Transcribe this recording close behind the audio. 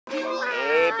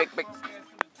Hey, big.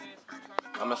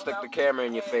 I'm gonna stick the camera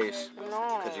in your face.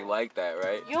 No. Cause you like that,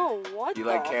 right? Yo, what? You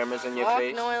like cameras in your fuck?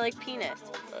 face? No, I like penis.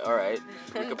 All right,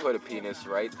 we could put a penis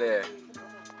right there.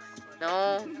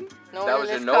 No. No That one was in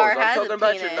your this nose. car I'm has talking a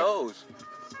about penis. your nose,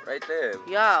 right there.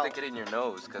 Yo. Stick it in your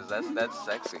nose, cause that's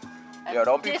sexy. That's Yo,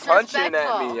 don't be punching at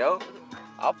disrespectful. me, yo.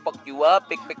 I'll fuck you up,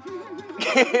 big.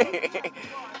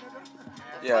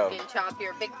 Yo. Fucking chop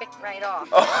your big right off.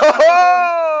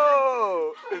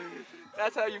 Oh!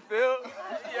 That's how you feel?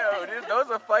 Yo, those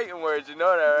are fighting words, you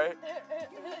know that, right?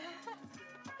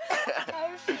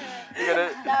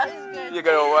 You're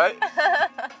gonna what?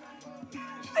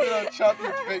 You should chop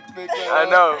your big right I off.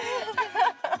 know.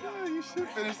 You should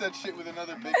finish that shit with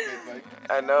another big like.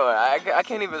 I know. I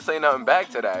can't even say nothing back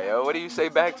to that, yo. What do you say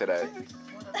back to that?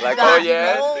 Like, got oh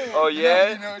yeah? no. Oh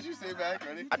yeah? You know what you say back,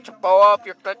 ready? I chop off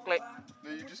your click. No,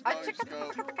 you just go.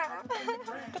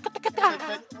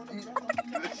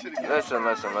 Listen.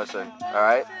 All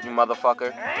right, you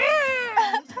motherfucker.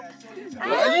 Why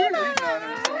are you hating on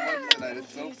her so much tonight?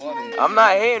 It's so funny. I'm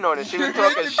not hating on it. She was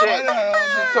talking shit. She's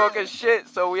She's talking shit.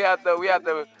 So we have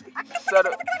to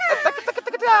settle.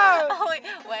 Oh, wait,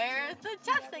 where's the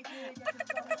chopstick?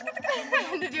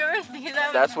 Did you ever see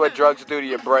that? That's what drugs do to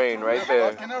your brain, right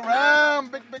there. Fucking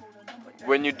around, big.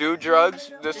 When you do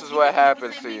drugs, this is what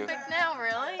happens to you. Big now,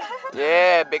 really?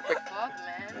 Yeah, big. Fuck, man.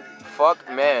 Fuck,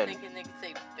 man. I'm thinking they could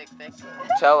say big.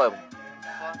 Tell him.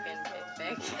 Fucking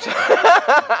big.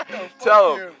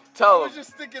 Tell him. I Tell was him.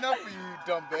 just sticking up for you, you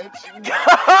dumb bitch.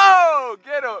 Go!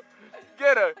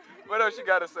 Get her. What else you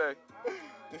gotta say?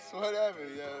 It's whatever,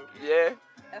 yo. Yeah?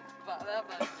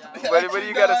 What What do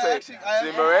you gotta say? See,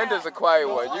 Miranda's a quiet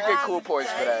one. You get cool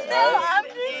points for that. No, Right? I'm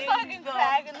just fucking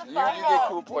cracking the You fuck get up.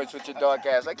 cool points with your dark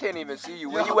ass. I can't even see you.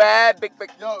 Where you at, big?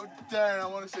 Yo, Darren, I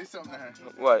want to say something to her.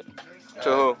 What? To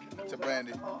who? To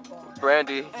Brandi.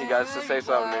 Brandi. He got to say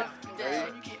something to me.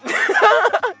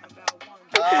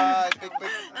 Hi, big.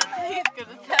 That's what he's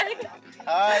gonna say.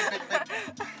 Hi, big.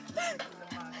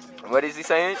 What is he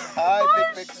saying? Hi,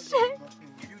 big.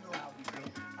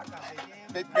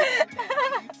 Big.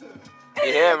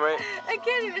 You hear him, right? I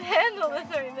can't even handle this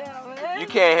right now, man. You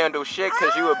can't handle shit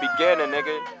because you a beginner,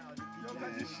 nigga.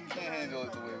 Yeah, she can't handle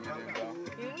it the way we do, bro.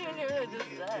 You didn't hear what I just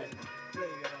said.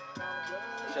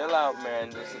 Chill out, man.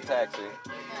 It's a taxi.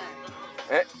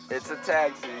 It's a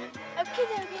taxi.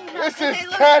 Okay. This is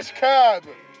Cash Cab.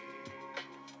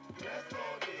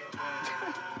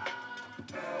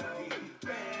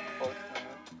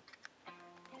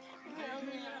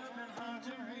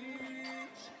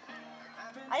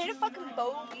 I need a fucking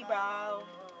bogey, bro.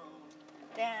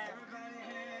 Damn.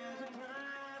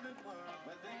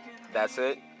 That's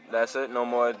it? No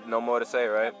more to say,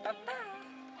 right?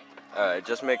 Alright,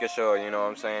 just making sure, you know what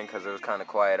I'm saying? Because it was kind of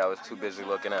quiet. I was too busy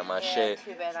looking at my shit.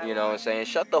 Too bad You know what I'm saying?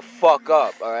 Shut the fuck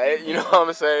up, alright? You know what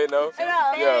I'm saying, no? Yo.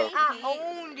 Yo. I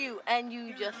owned you, and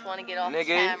you just want to get off the Nigga,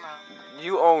 camera.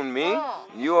 you own me? Oh.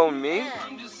 You own me?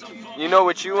 Yeah. You know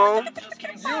what you own?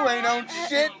 You ain't on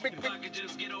shit, big.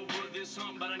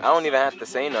 I don't even have to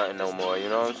say nothing no more, you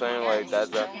know what I'm saying? Like,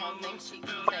 that's I a... don't think she can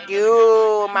say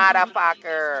You,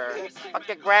 motherfucker. Fuck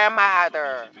your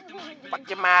grandmother. Fuck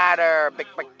your mother. Big.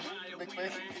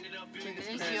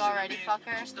 Didn't you already fuck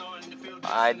her?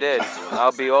 I did.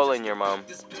 I'll be all in your mom.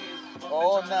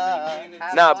 All night.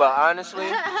 Nah, but honestly,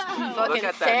 look Fucking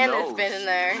at that sand has nose. been in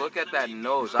there. Look at that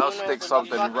nose. I'll Who knows stick what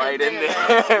something the fuck right is in in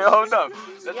there. there? Hold up.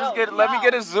 Let me Yo.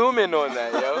 get a zoom in on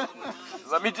that, yo.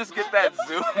 Let me just get that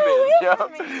zoom in, yo.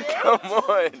 Come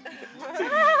on.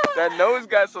 That nose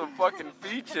got some fucking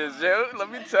features, yo.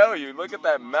 Let me tell you. Look at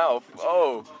that mouth.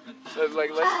 Oh,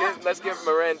 let's get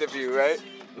Miranda view, right?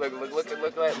 Look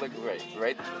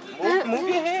right. Move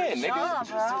your hand,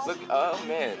 nigga. Look, oh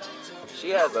man,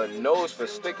 she has a nose for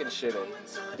sticking shit in.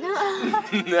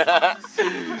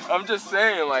 I'm just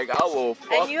saying, like, I will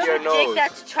fuck And you your have a nose. dick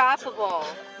that's choppable.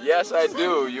 Yes, I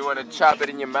do. You want to chop it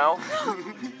in your mouth?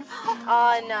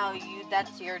 No,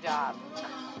 that's your job.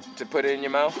 To put it in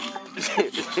your mouth?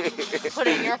 Put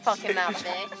it in your fucking mouth,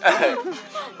 bitch.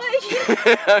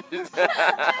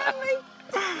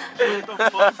 What the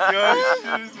fuck, yo?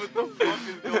 Shoes, what the fuck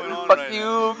is going on Fuck right you,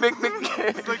 now? big.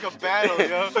 It's like a battle,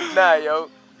 yo. Nah, yo.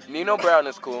 Nino Brown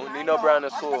is cool. Right,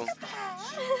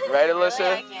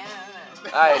 Alyssa?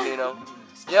 Alright, Nino.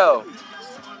 Yo,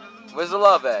 where's the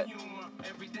love at?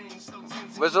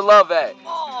 Where's the love at?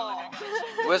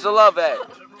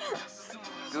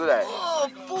 Do that. Oh,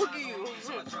 fuck you.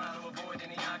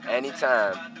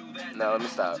 Anytime. No, let me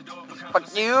stop.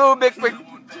 Fuck you, big.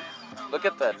 Look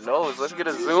at that nose. Let's get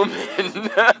a zoom in. You're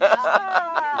an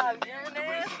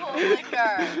asshole.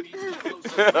 liquor.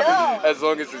 As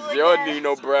long as it's your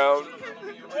Nino Brown.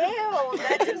 Ew,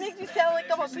 that just makes me sound like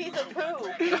I'm a piece of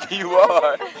poop. You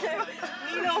are.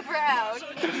 Nino Brown.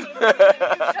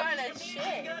 You're trying to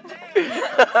shit.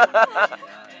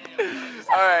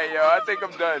 Alright, yo, I think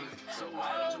I'm done.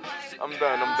 I'm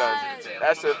done.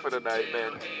 That's it for the night,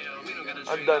 man.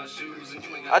 I'm done.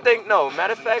 I think, no,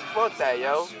 matter of fact, fuck that,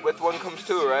 yo. With one comes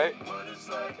two, right?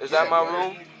 Is that my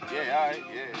room? Yeah, alright,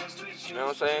 yeah. You know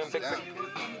what I'm saying?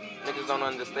 Niggas don't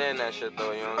understand that shit,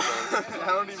 though, you know what I'm saying? I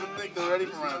don't even think they're ready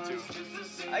for round 2.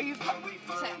 Are you fucking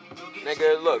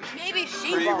Nigga, look. Maybe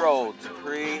she Pre-rolled.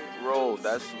 Pre-rolled.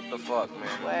 That's what the fuck, man.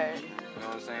 Where? You know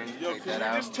what I'm saying? Yo, Take can that you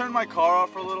out. just turn my car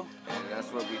off for a little? And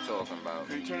that's what we talking about.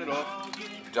 Can you turn it off?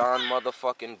 John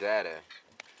motherfucking Dada.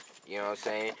 You know what I'm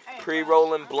saying?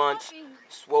 Pre-rolling blunts,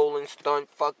 swollen stunt,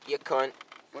 fuck your cunt.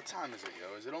 What time is it,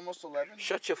 yo? Is it almost 11?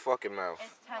 Shut your fucking mouth.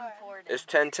 It's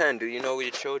 10:40. It's 10:10. Do you know where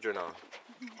your children are?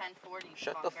 10:40.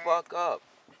 Shut the fuck up.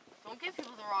 Don't give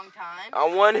people the wrong time. I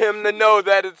want him to know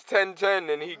that it's 10:10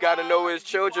 and he gotta know where his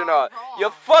children are.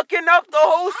 You're fucking up the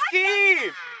whole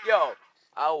scheme. Yo,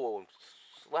 I will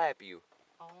slap you.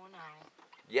 Oh no.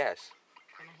 Yes.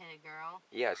 Gonna hit a girl?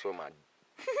 Yes, with my...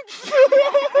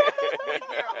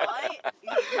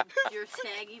 Your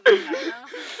saggy vagina?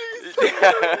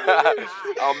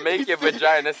 I'll make your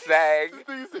vagina sag. This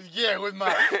thing says, yeah, with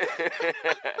my...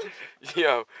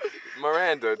 Yo,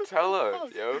 Miranda, tell her,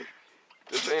 yo.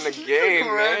 This ain't a game,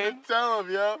 Miranda, man. tell him,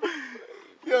 yo.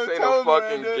 Yo, This ain't tell a him,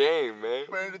 fucking Miranda. game, man.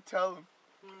 Miranda, tell him.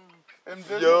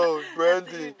 Yo,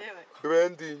 Brandi,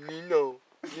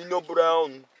 Nino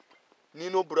Brown.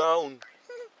 Nino Brown.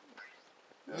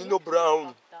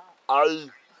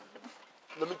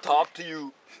 Let me talk to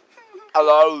you.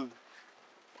 Hello.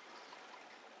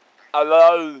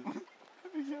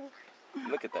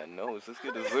 Look at that nose. Let's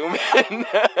get a zoom in.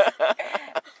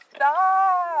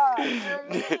 Stop! You're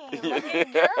mean. Look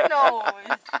at your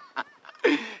nose.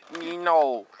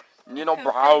 Nino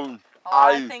Brown. A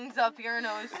lot of things up your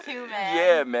nose too, man.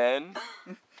 Yeah, man.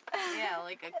 Yeah,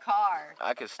 like a car.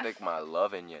 I could stick my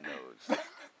love in your nose.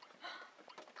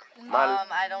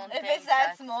 I don't think If it's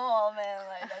that small, man,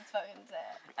 like, that's fucking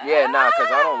sad. Yeah, nah, cause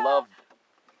I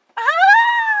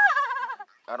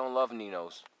don't love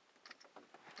Ninos.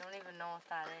 Don't even know what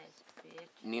that is,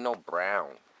 bitch. Nino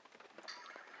Brown.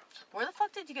 Where the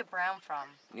fuck did you get Brown from?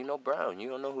 Nino Brown. You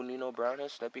don't know who Nino Brown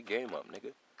is? Step your game up,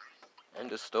 nigga.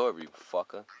 End of story,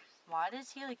 fucker. Why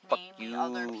does he, like, Fuck name me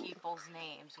other you. people's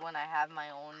names when I have my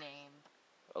own name?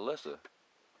 Alyssa.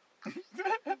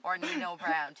 Or Nino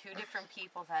Brown. Two different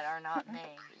people that are not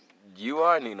named. You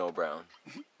are Nino Brown.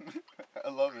 I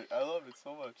love it. I love it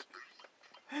so much.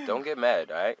 Don't get mad,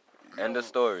 alright? End of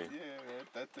story. Yeah, man.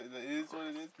 That is what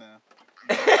it is now.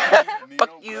 Nino Fuck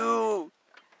Brown. you!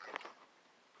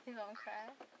 You gonna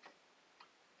cry?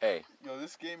 Hey, Yo,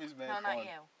 this game is mad No, fun. not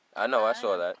you. I know, I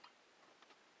saw that.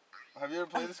 Have you ever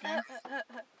played this game?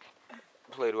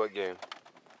 Played what game?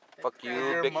 Fuck you,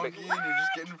 You're a big monkey and you're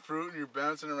just getting fruit and you're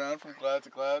bouncing around from cloud to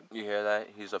cloud. You hear that?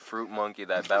 He's a fruit monkey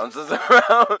that bounces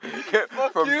around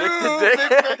from you, dick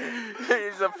to dick.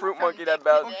 He's a fruit monkey that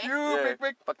bounces. Fuck you, Yeah.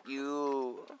 big. Fuck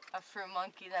you. A fruit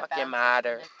monkey that Fuck your bounces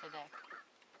mother. from dick to dick.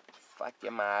 Fuck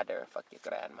your mother. Fuck your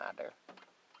grandmother.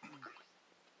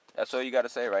 That's all you gotta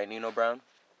say, right, Nino Brown?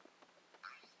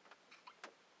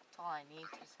 That's all I need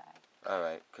to say.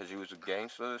 Alright, cause you was a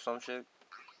gangster or some shit?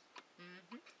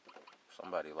 Mm-hmm.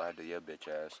 Somebody lied to your bitch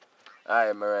ass.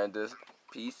 Alright, Miranda.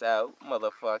 Peace out,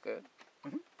 motherfucker.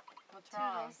 What's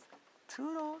wrong?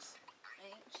 Toodles.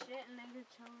 Ain't shit, nigga,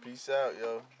 chillin'. Peace out,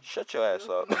 yo. Shut your ass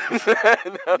up.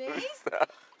 No, Me? stop.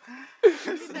 You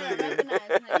better recognize,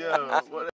 nigga. Yo, what